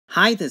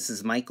Hi, this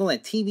is Michael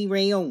at TV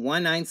Radio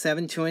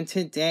 1972, and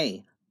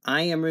today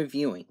I am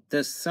reviewing the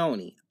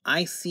Sony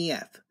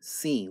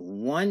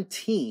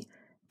ICF-C1T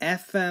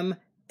FM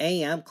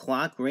AM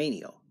clock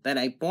radio that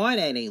I bought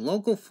at a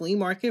local flea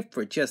market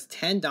for just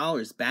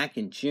 $10 back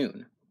in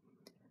June.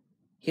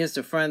 Here's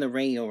the front of the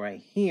radio right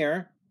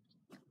here.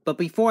 But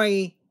before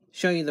I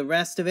show you the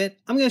rest of it,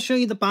 I'm going to show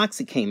you the box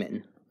it came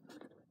in.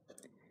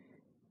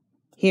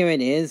 Here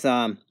it is.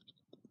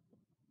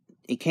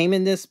 It came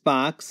in this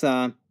box.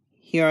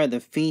 Here are the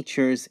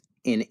features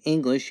in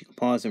English. You can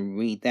pause and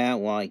read that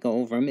while I go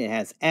over them. It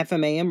has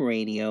FM AM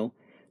radio,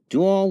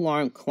 dual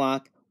alarm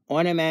clock,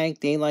 automatic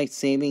daylight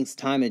savings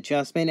time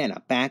adjustment, and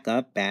a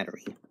backup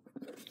battery.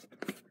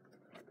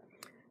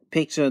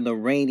 Picture of the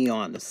radio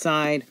on the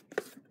side.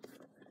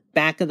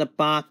 Back of the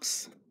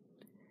box.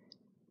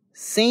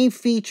 Same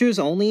features,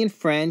 only in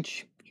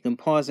French. You can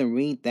pause and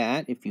read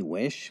that if you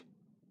wish.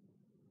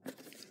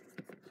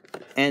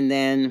 And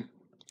then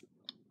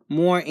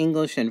more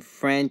English and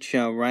French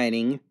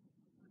writing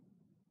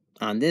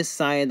on this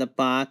side of the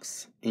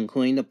box,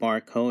 including the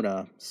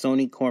barcode.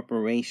 Sony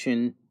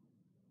Corporation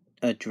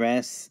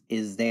address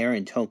is there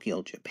in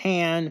Tokyo,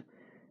 Japan.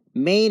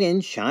 Made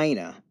in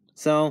China.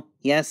 So,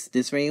 yes,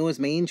 this radio was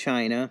made in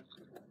China.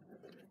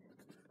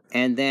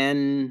 And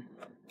then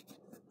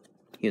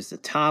here's the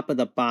top of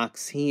the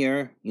box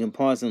here. You can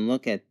pause and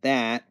look at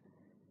that.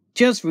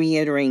 Just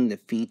reiterating the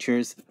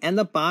features. And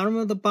the bottom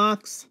of the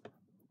box,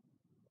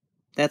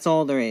 that's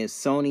all there is.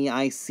 Sony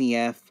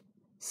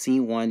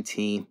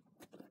ICF-C1T.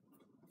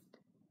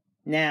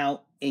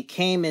 Now, it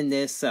came in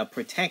this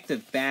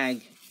protective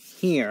bag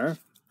here.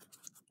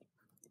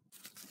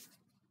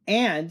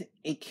 And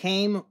it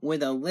came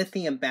with a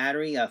lithium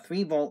battery, a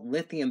 3-volt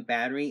lithium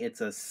battery.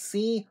 It's a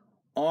CR2032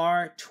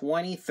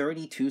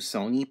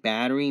 Sony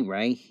battery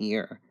right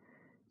here.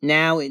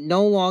 Now, it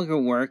no longer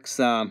works.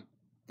 The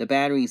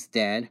battery's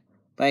dead.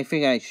 But I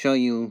figured I'd show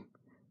you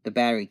the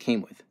battery it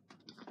came with.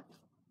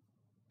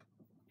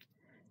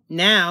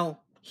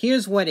 Now,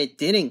 here's what it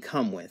didn't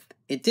come with.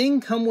 It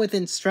didn't come with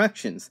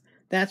instructions.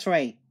 That's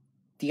right.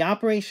 The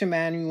operation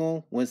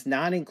manual was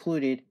not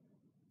included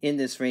in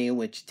this radio,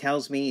 which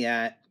tells me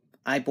that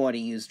I bought a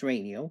used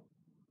radio.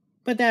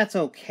 But that's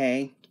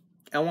okay.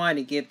 I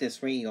wanted to give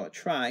this radio a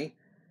try.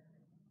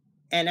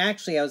 And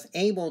actually, I was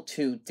able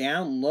to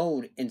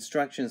download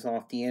instructions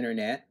off the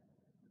internet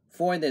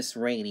for this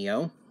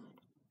radio.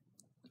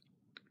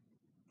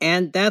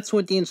 And that's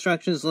what the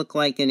instructions look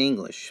like in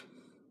English.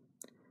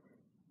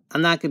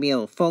 I'm not going to be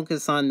able to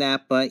focus on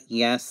that, but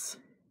yes.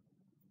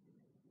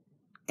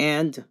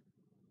 And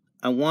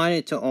I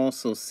wanted to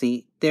also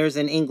see, there's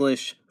an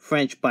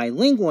English-French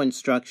bilingual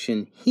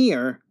instruction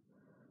here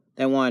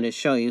that I wanted to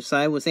show you. So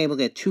I was able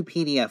to get 2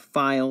 PDF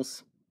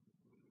files.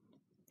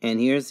 And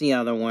here's the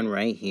other one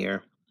right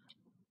here.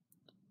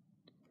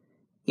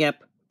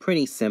 Yep,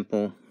 pretty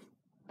simple.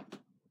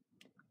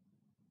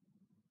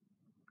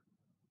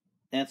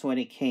 That's what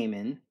it came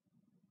in.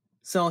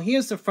 So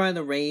here's the front of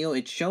the radio.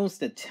 It shows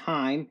the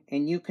time,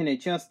 and you can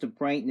adjust the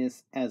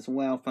brightness as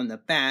well from the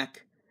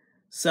back.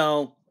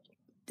 So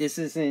this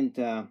isn't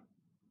the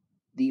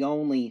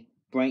only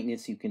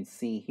brightness you can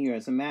see here.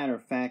 As a matter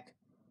of fact,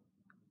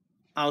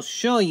 I'll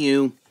show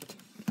you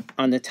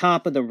on the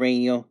top of the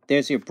radio,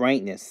 there's your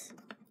brightness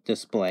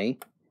display,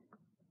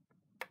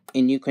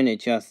 and you can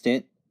adjust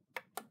it.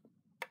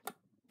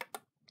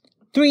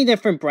 3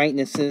 different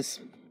brightnesses.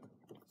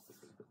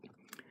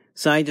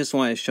 So I just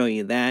want to show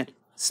you that.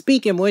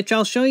 Speaking of which,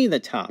 I'll show you the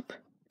top.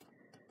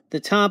 The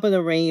top of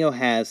the radio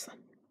has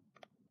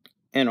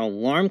an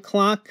alarm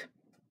clock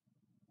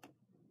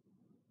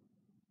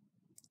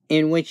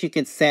in which you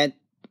can set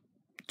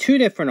 2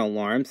 different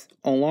alarms.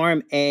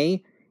 Alarm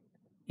A,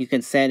 you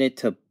can set it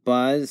to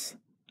buzz,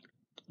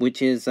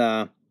 which is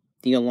the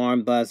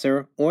alarm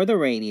buzzer, or the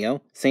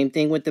radio. Same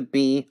thing with the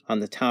B on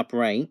the top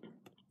right.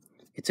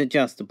 It's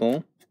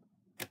adjustable.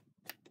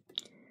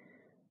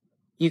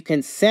 You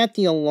can set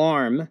the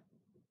alarm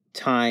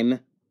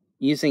time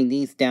using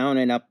these down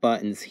and up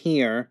buttons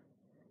here.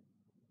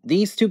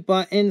 These 2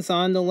 buttons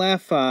on the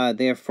left,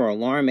 they're for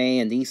alarm A,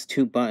 and these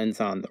 2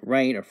 buttons on the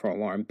right are for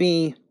alarm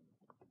B.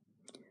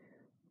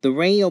 The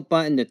radio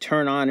button to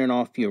turn on and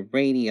off your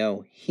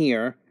radio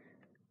here.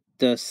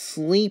 The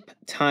sleep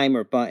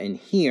timer button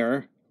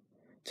here.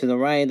 To the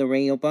right of the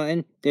radio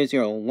button, there's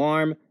your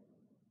alarm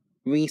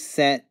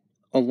reset,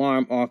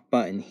 alarm off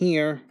button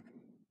here.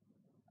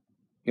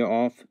 Your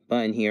off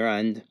button here,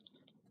 and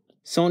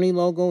Sony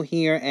logo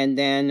here, and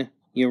then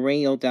your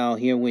radio dial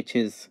here, which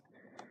is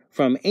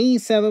from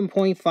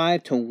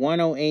 87.5 to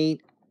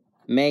 108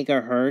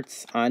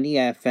 megahertz on the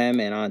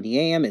FM, and on the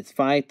AM it's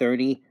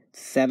 530 to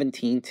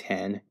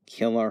 1710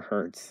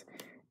 kilohertz.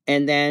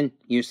 And then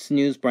your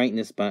snooze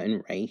brightness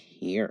button right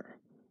here.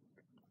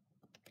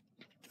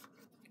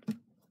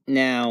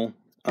 Now,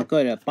 I'll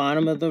go to the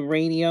bottom of the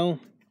radio,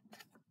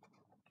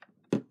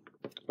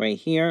 right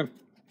here.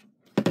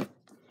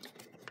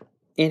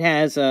 It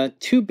has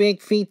 2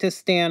 big feet to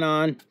stand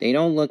on. They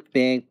don't look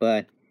big,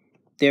 but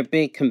they're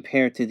big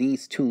compared to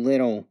these 2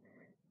 little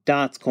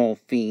dots called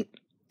feet.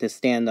 to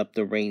stand up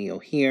the radio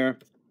here.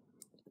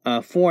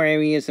 4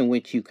 areas in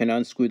which you can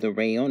unscrew the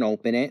radio and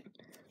open it.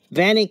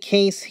 Vented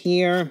case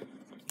here.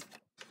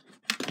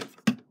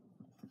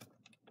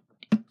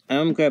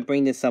 I'm going to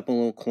bring this up a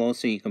little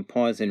closer. You can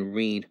pause and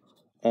read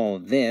all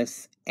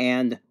this.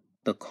 And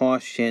the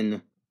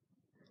caution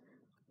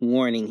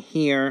warning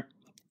here.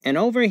 And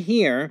over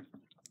here,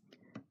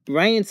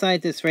 right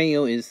inside this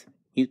radio is,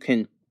 you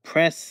can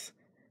press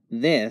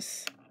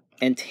this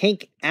and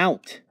take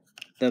out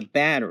the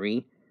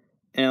battery.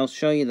 And I'll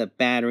show you the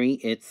battery.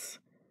 It's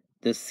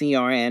the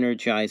CR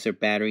Energizer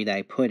battery that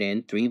I put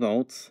in, 3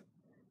 volts.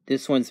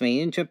 This one's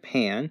made in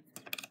Japan.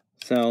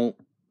 So,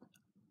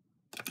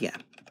 yeah.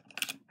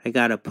 I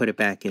gotta put it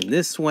back in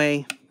this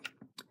way.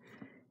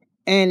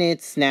 And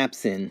it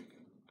snaps in.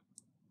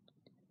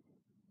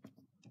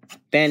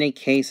 Vented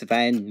case, if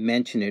I hadn't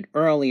mentioned it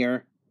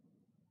earlier.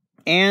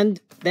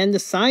 And then the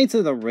sides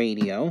of the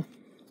radio.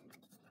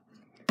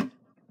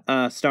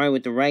 Starting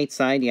with the right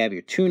side, you have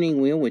your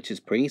tuning wheel, which is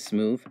pretty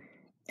smooth.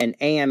 An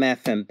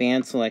AM/FM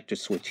band selector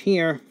switch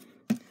here.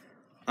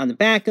 On the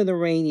back of the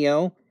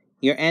radio,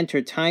 your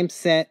enter time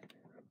set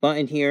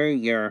button here,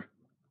 your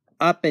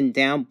up and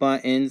down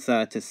buttons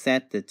to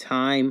set the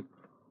time.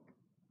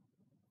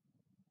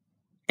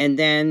 And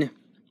then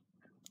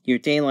your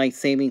daylight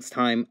savings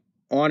time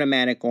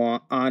automatic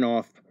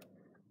on-off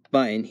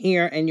button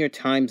here, and your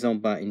time zone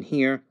button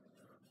here.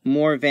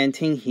 More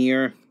venting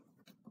here.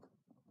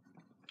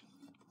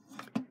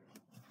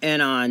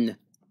 And on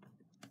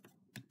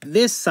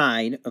this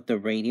side of the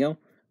radio,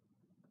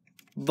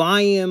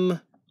 volume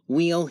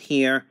wheel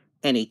here,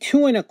 and a 2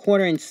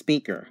 1/4 inch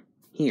speaker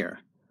here.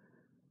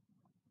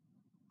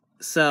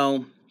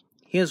 So,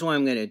 here's what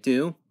I'm going to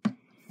do.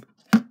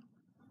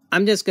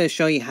 I'm just going to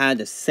show you how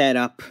to set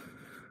up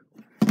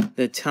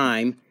the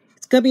time.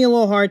 It's going to be a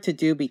little hard to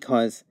do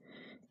because,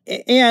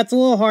 it's a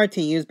little hard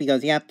to use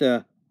because you have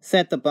to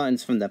set the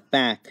buttons from the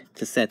back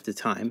to set the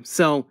time.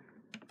 So,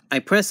 I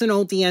press and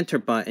hold the enter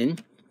button.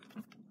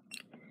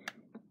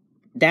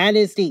 That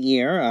is the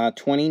year,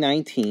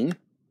 2019.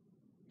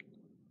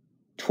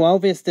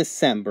 12 is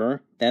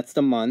December, that's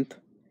the month.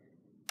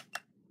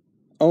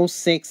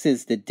 06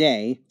 is the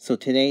day, so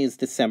today is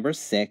December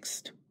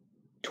 6th,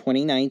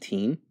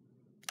 2019.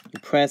 You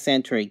press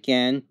enter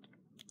again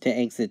to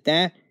exit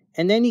that.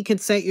 And then you can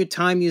set your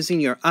time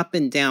using your up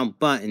and down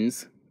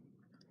buttons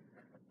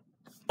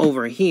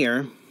over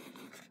here.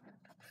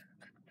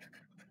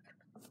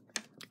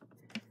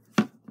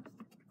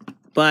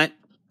 But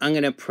I'm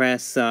going to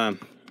press the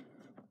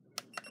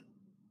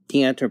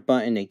enter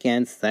button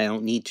again so I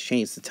don't need to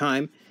change the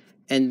time.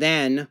 And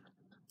then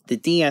the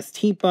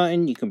DST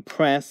button you can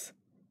press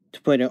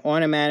to put it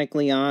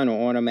automatically on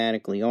or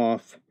automatically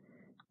off.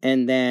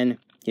 And then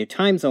your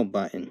time zone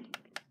button.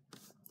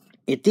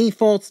 It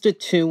defaults to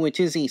 2, which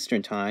is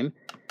Eastern Time.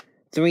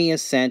 3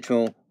 is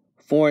Central.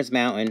 4 is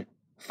Mountain.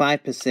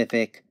 5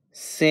 Pacific.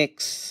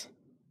 6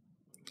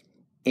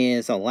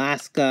 is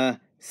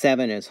Alaska.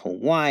 7 is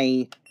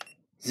Hawaii.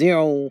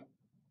 0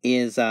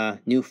 is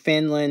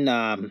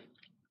Newfoundland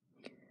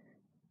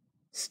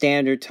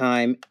Standard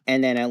Time.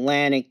 And then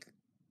Atlantic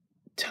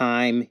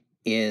Time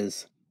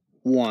is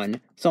 1.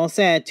 So I'll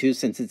set it 2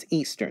 since it's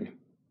Eastern.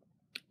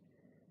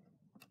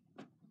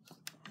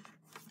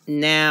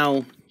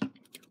 Now,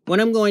 what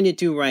I'm going to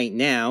do right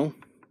now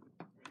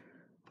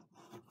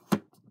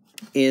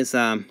is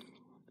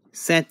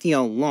set the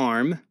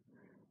alarm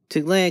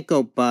to let it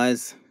go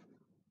buzz.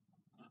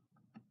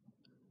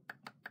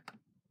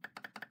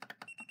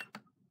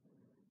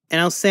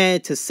 And I'll set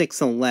it to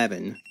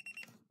 6:11.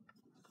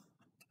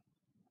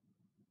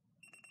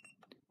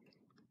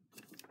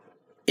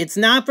 It's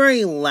not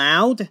very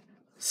loud,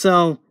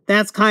 so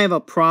that's kind of a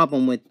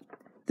problem with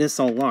this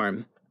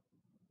alarm.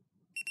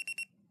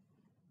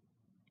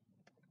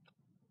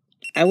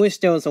 I wish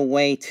there was a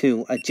way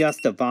to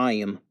adjust the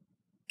volume.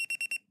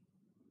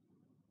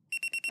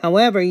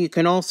 However, you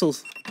can also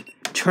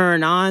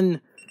turn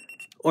on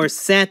or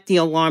set the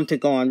alarm to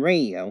go on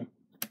radio.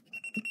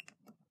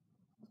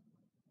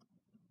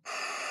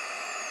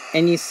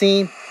 And you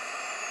see,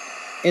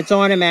 it's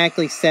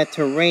automatically set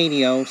to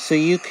radio, so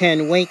you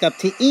can wake up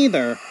to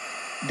either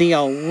the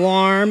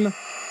alarm,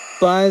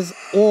 buzz,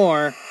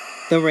 or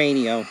the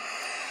radio.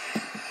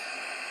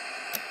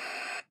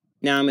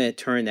 Now I'm going to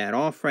turn that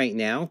off right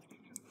now.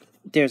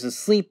 There's a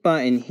sleep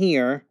button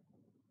here,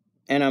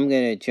 and I'm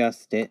going to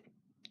adjust it.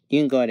 You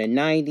can go to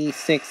 90,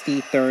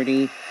 60,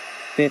 30,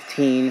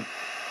 15,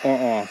 or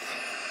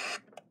off.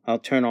 I'll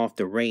turn off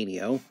the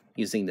radio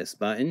using this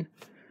button.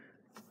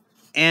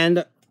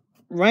 And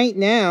right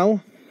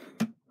now,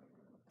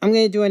 I'm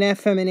going to do an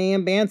FM and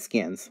AM band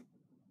scans.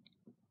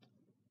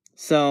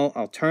 So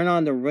I'll turn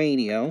on the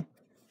radio.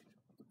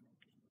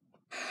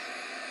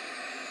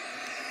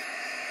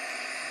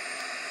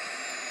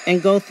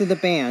 And go through the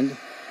band.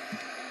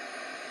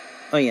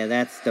 Oh yeah,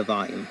 that's the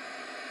volume.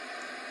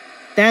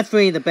 That's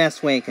really the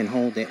best way I can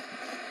hold it.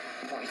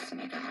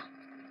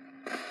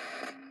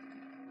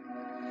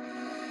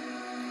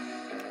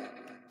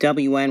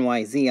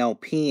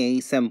 WNYZLP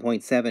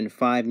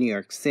 87.75 New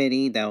York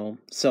City, though.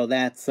 So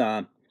that's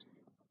the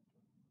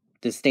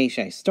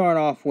station I start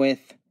off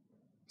with.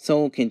 So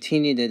we'll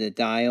continue to the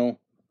dial.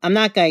 I'm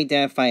not going to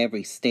identify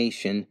every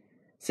station,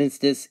 since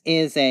this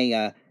is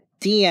a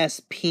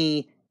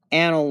DSP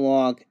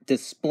analog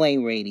display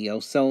radio,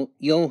 so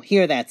you'll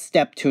hear that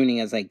step tuning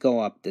as I go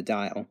up the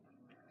dial.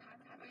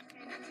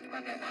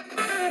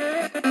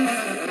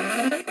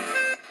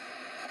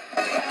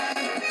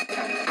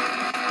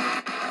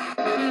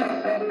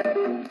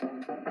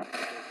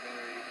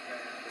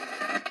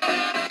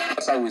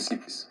 That's how we see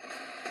this.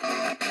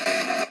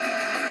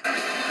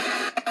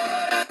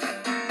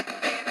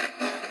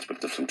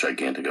 Of some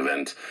gigantic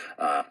event,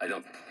 I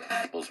don't think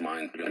people's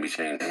minds are going to be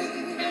changed.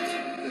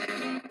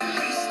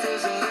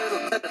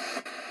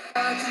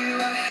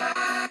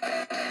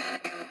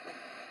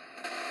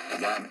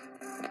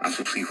 A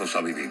sus hijos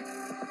a vivir.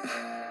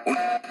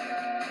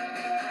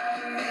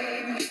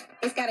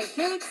 It's got a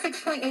huge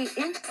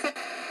 6.8-inch.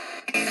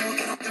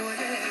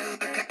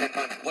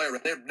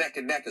 They're neck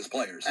and neck as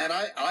players, and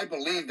I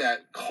believe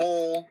that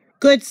Cole.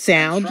 Good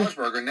sound.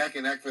 Strasburg neck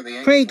and neck for the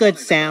Yankees. Pretty good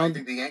sound. I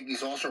think the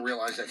Yankees also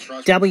realize that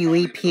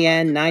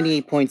WEPN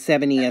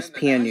 98.7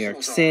 ESPN New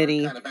York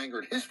City. Kind of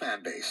angered his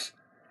fan base,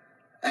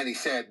 and he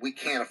said, "We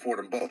can't afford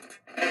them both."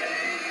 He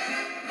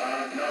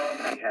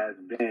has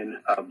been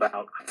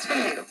about.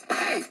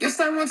 Hey, your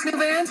son wants new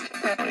bands?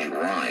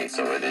 Ride,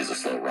 so it is a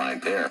slow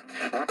ride there.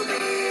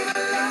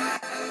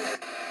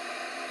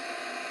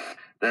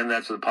 Then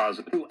that's the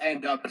positive. To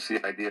end up, that's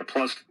the idea.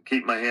 Plus,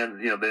 keep my hand,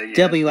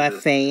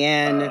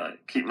 WFAN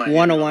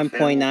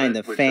 101.9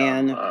 The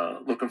Fan.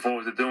 Looking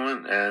forward to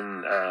doing,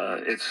 and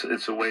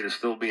it's a way to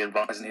still be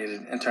involved.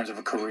 Needed in terms of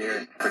a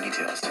career for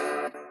details.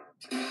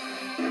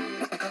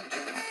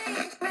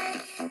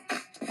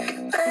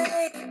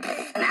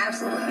 An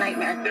absolute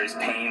nightmare. There's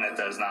pain that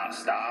does not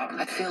stop.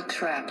 I feel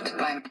trapped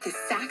by the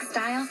sack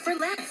style for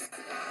less.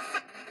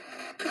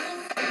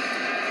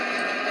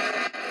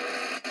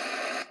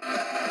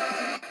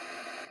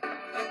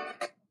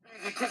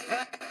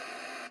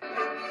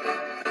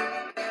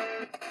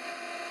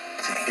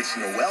 It's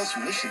Noel's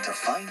mission to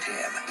find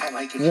him.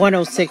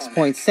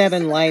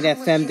 106.7 Light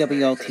FM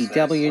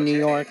WLTW New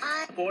York.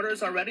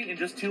 Orders are ready in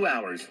just 2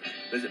 hours.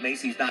 Visit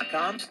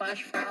Macy's.com/.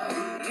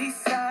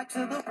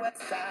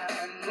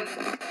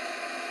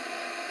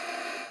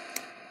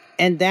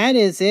 And that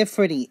is it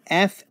for the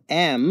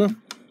FM.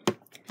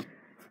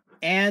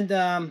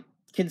 And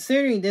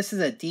considering this is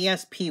a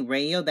DSP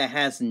radio that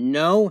has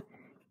no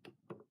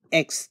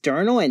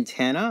external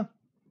antenna,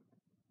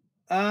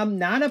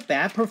 not a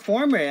bad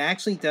performer. It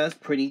actually does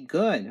pretty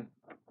good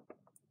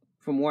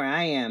from where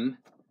I am.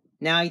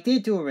 Now, I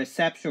did do a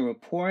reception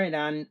report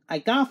on, I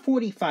got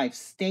 45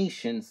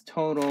 stations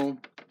total,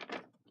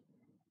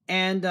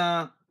 and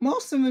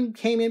most of them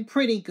came in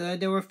pretty good.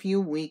 There were a few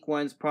weak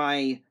ones,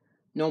 probably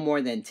no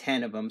more than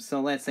 10 of them.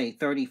 So let's say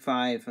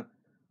 35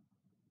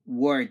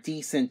 were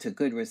decent to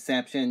good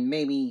reception,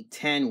 maybe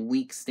 10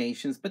 weak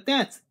stations, but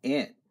that's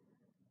it.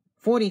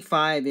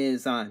 45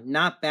 is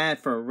not bad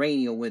for a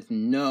radio with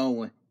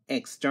no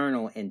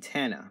external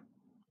antenna.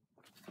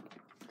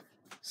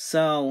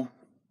 So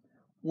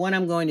what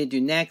I'm going to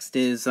do next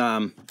is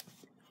go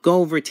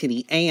over to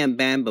the AM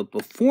band, but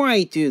before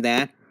I do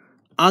that,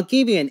 I'll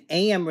give you an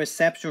AM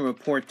reception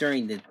report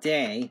during the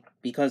day,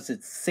 because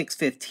it's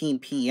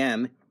 6:15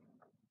 p.m.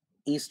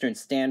 Eastern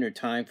Standard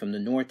Time from the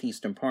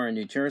northeastern part of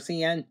New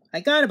Jersey, and I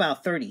got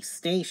about 30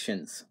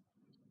 stations.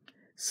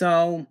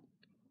 So,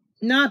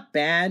 not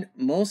bad.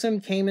 Most of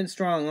them came in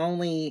strong.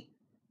 Only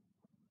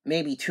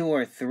maybe 2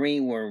 or 3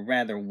 were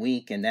rather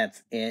weak, and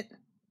that's it.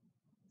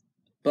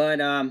 But,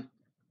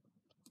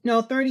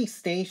 no, 30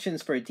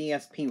 stations for a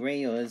DSP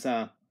radio is,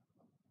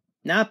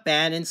 not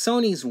bad. And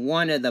Sony's has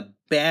one of the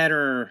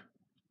better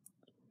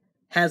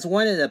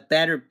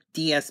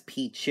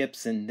DSP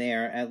chips in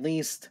there. At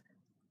least,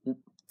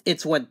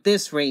 it's what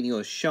this radio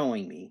is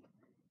showing me.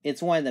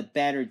 It's one of the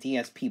better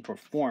DSP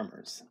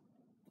performers.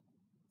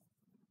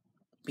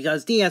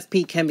 Because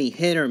DSP can be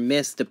hit or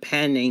miss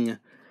depending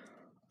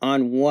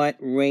on what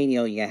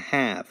radio you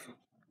have.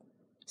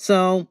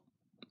 So,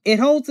 it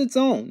holds its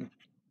own.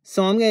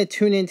 So I'm going to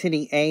tune into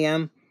the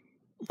AM.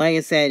 Like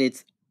I said,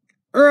 it's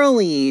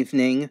early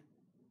evening.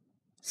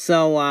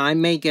 So I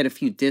may get a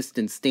few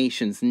distant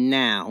stations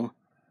now.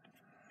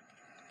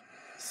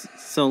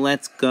 So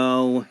let's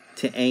go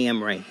to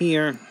AM right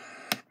here.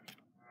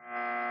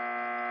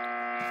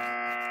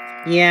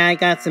 Yeah, I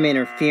got some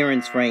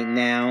interference right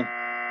now.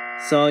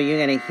 So you're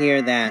going to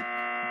hear that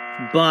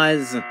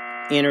buzz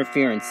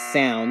interference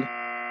sound.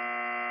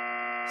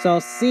 So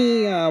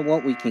see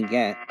what we can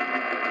get.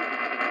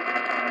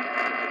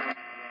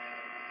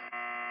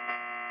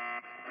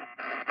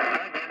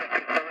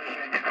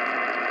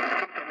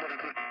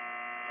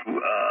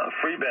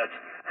 Free bets.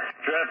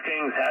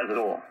 DraftKings has it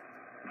all.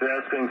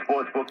 DraftKings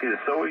Sportsbook is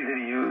so easy to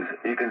use.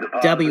 You can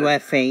deposit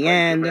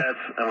WFAN,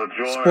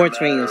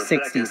 Sports Radio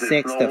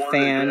 66, The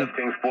Fan.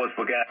 DraftKings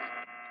Sportsbook app.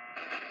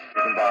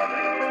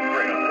 Okay.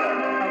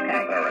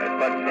 All right,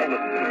 but don't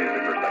listen to the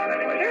music for a second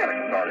anyway. Sure.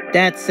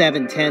 That's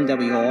 710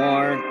 WOR. All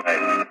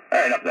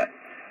right, up that.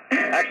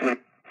 Actually,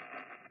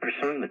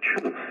 pursuing the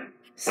truth.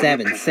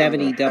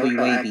 770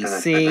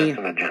 WABC.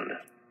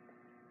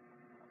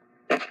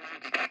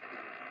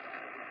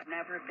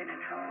 Never been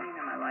in Halloween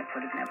and my life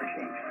would have never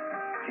changed.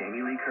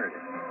 Jamie Lee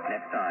Curtis,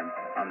 next time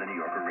on the New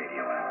Yorker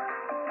Radio Hour.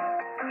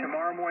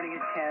 Tomorrow morning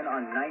at 10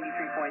 on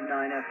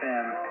 93.9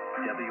 FM,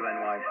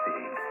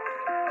 WNYC.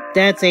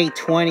 That's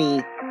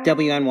 820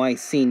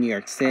 WNYC, New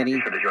York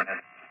City.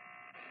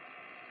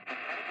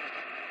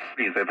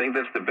 I think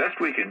that's the best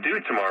we could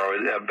do tomorrow.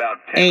 Is about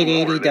 10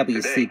 880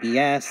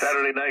 WCBS.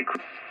 Saturday night.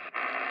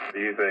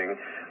 Using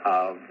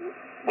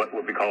what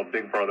would be called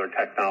Big Brother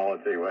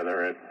technology,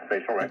 whether it's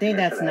facial recognition. I think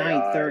that's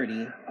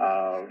 930.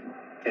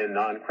 In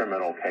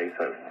non-criminal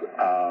cases.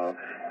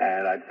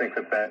 And I think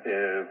that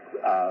is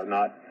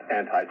not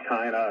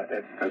anti-China.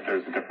 It's because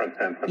there's a different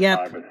sense of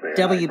privacy.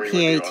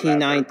 WPAT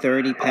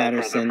 930,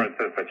 Patterson,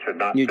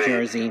 New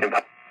Jersey.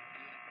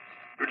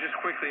 Just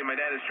quickly, my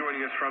dad is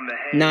joining us from the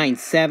Hague.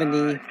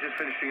 970. Just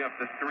finishing up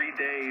the 3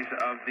 days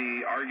of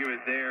the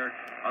argument there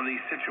on the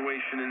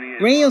situation in the...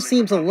 Radio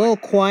seems a little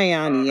quiet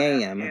on the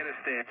AM. The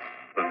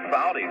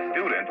Saudi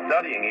student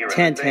studying here.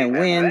 1010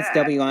 wins,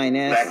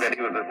 WINS. That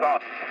he was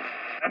assaulted.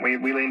 We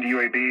leaned to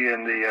UAB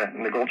in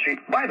the gold sheet.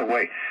 By the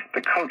way,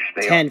 the coach...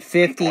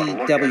 1050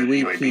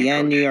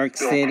 WEPN, New York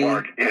City.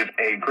 Is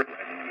a great...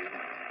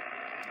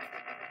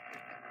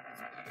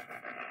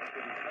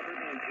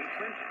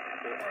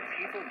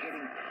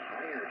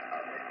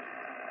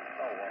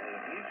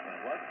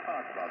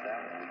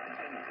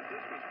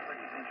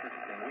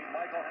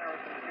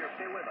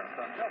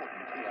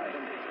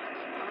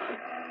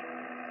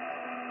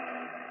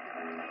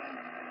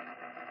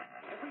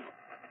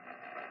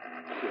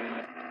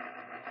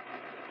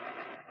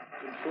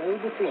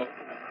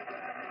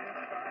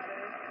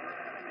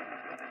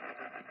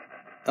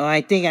 Oh,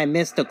 I think I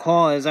missed the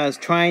call as I was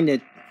trying to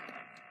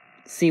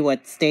see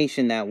what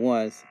station that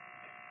was.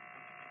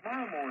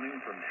 Tomorrow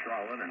morning from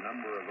Charlotte, a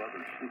number of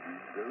other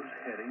students, those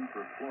heading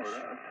for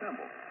Florida,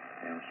 assemble.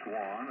 And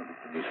Swan of the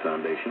Police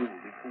Foundation will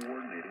be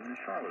coordinating the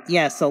Charlotte.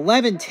 Yes,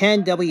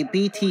 1110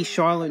 WBT,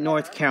 Charlotte,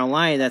 North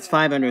Carolina. That's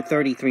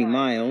 533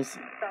 miles.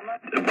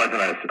 It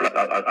wasn't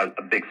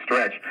a big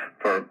stretch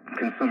for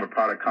consumer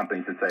product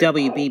companies to say...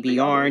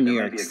 WBBR, New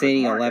York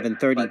City,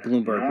 1130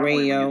 Bloomberg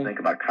Radio. When you think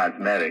about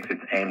cosmetics,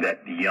 it's aimed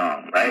at the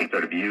young, right?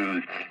 Sort of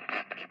used...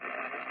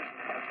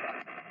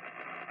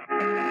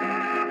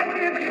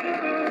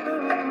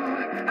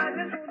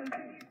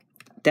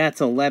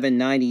 That's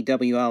 1190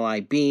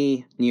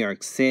 WLIB, New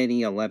York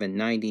City,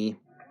 1190.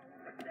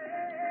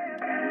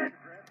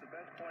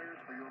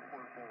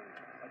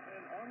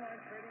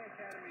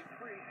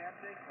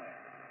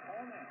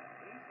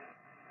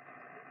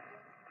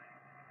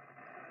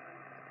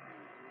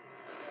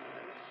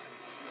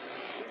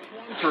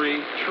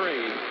 Trade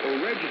or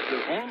register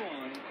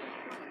online.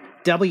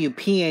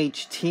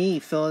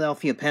 WPHT,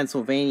 Philadelphia,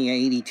 Pennsylvania,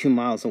 82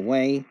 miles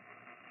away.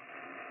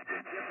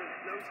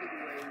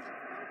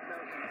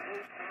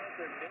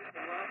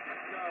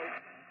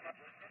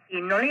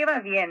 Y no le iba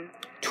bien.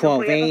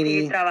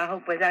 1280.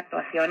 Trabajo pues de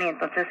actuación y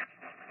entonces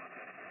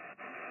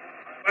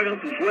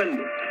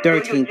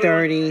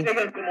 1330.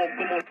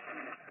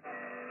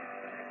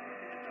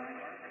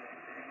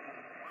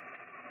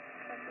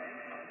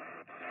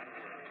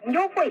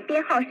优惠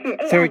编号是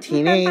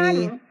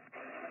 1380.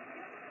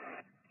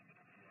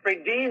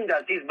 Redeemed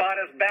us. He's bought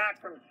us back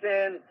from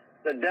sin,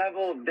 the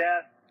devil,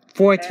 death.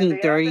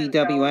 1430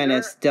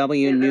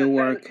 WNSW,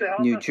 Newark,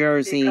 New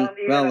Jersey,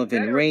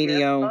 Relevant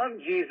Radio.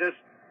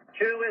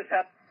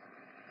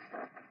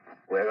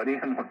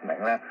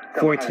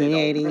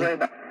 1480.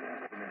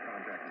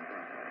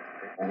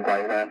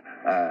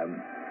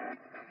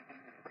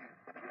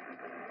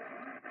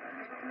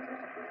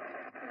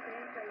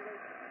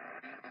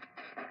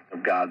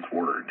 Of God's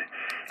Word.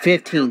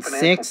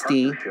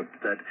 1560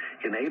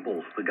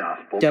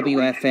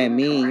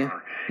 WFME,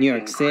 New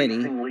York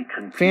City,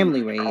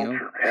 Family Radio.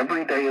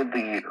 Every day of the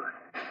year.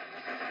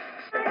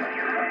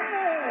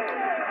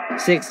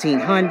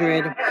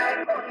 1600.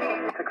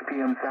 6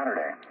 p.m.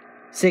 Saturday.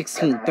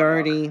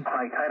 1630.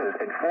 High tide is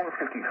at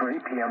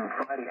 4:53 p.m.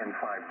 Friday and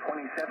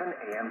 5:27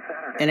 a.m.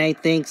 Saturday. And I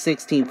think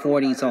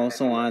 1640 is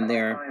also on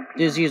there.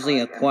 There's usually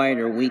a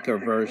quieter, weaker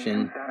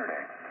version.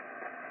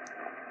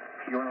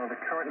 Here are the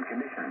current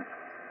conditions.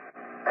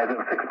 As of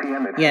 6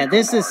 p.m. Yeah,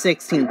 this is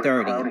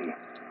 1630.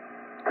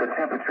 The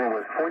temperature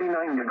was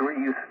 49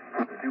 degrees,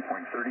 dew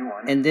point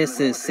 31. And this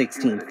is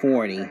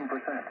 1640.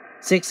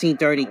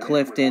 1630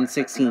 Clifton,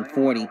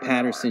 1640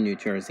 Patterson, New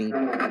Jersey.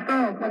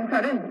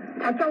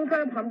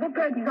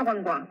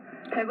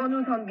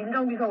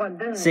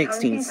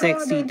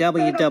 1660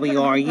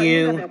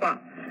 WWRU.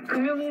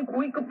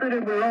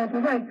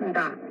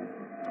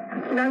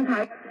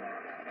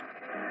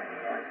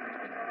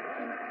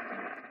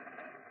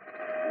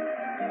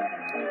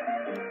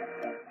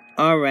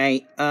 All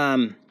right,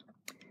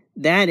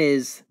 that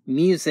is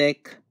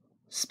music,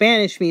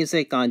 Spanish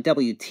music on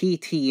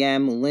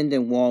WTTM,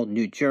 Lindenwold,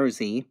 New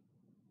Jersey,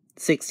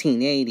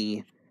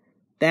 1680.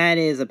 That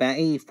is about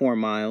 84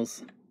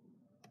 miles.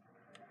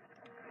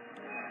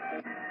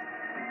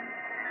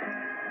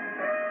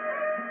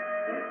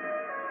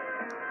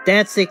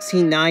 That's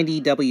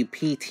 1690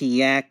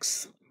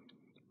 WPTX,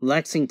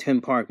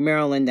 Lexington Park,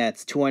 Maryland.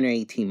 That's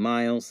 218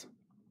 miles.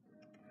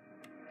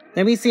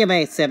 Let me see if I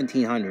have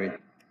 1700.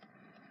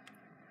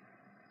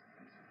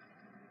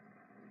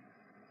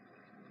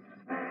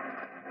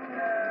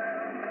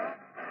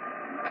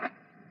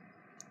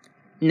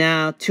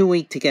 Now, too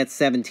weak to get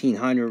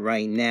 1700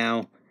 right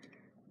now,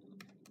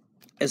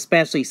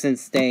 especially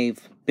since they've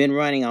been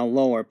running on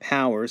lower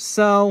power.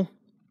 So,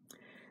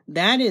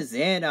 that is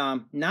it.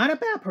 Not a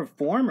bad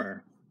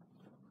performer.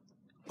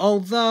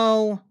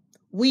 Although,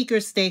 weaker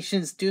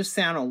stations do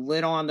sound a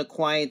little on the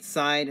quiet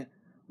side,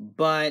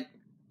 but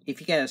if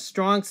you get a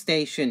strong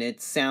station,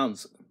 it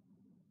sounds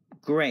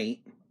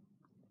great.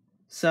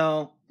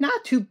 So,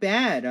 not too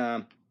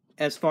bad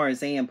as far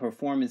as AM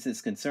performance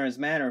is concerned. As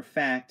a matter of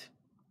fact,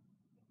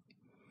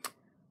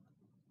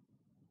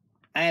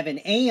 I have an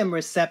AM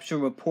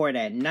reception report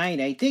at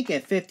night. I did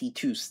get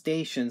 52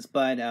 stations,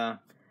 but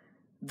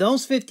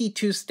those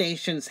 52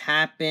 stations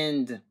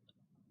happened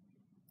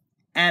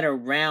at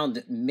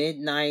around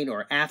midnight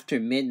or after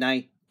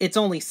midnight. It's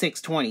only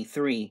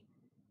 6:23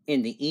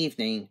 in the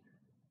evening.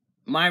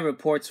 My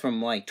report's from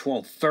like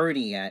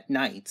 12:30 at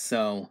night,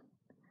 so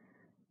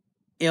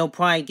it'll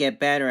probably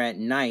get better at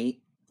night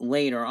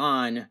later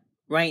on.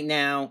 Right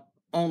now,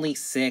 only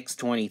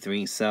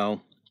 6:23,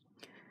 so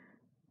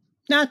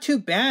not too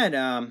bad.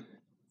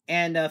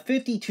 And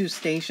 52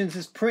 stations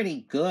is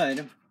pretty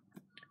good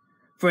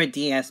for a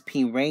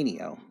DSP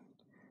radio.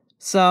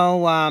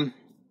 So,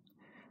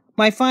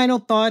 my final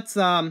thoughts,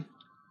 I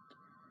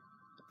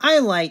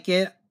like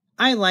it.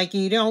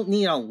 You don't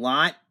need a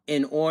lot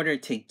in order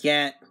to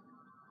get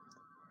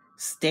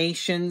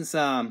stations,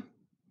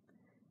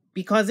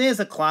 because there's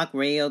a clock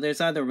radio.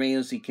 There's other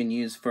radios you can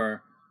use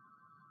for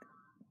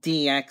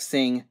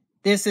DXing.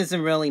 This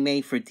isn't really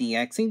made for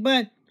DXing,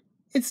 but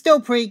it's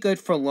still pretty good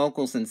for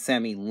locals and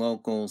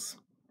semi-locals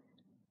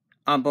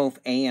on both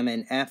AM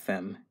and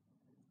FM.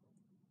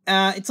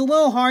 It's a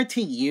little hard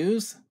to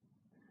use,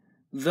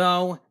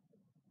 though.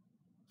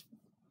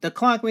 The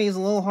clock radio is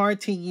a little hard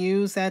to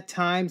use at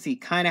times. You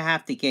kind of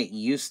have to get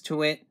used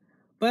to it.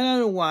 But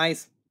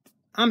otherwise,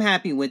 I'm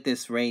happy with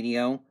this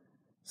radio.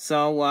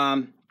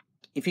 So,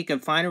 if you can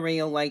find a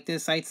radio like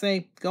this, I'd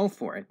say go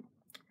for it.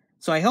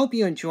 So I hope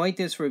you enjoyed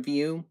this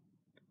review.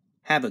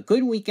 Have a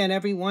good weekend,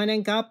 everyone,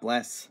 and God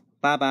bless.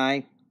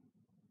 Bye-bye.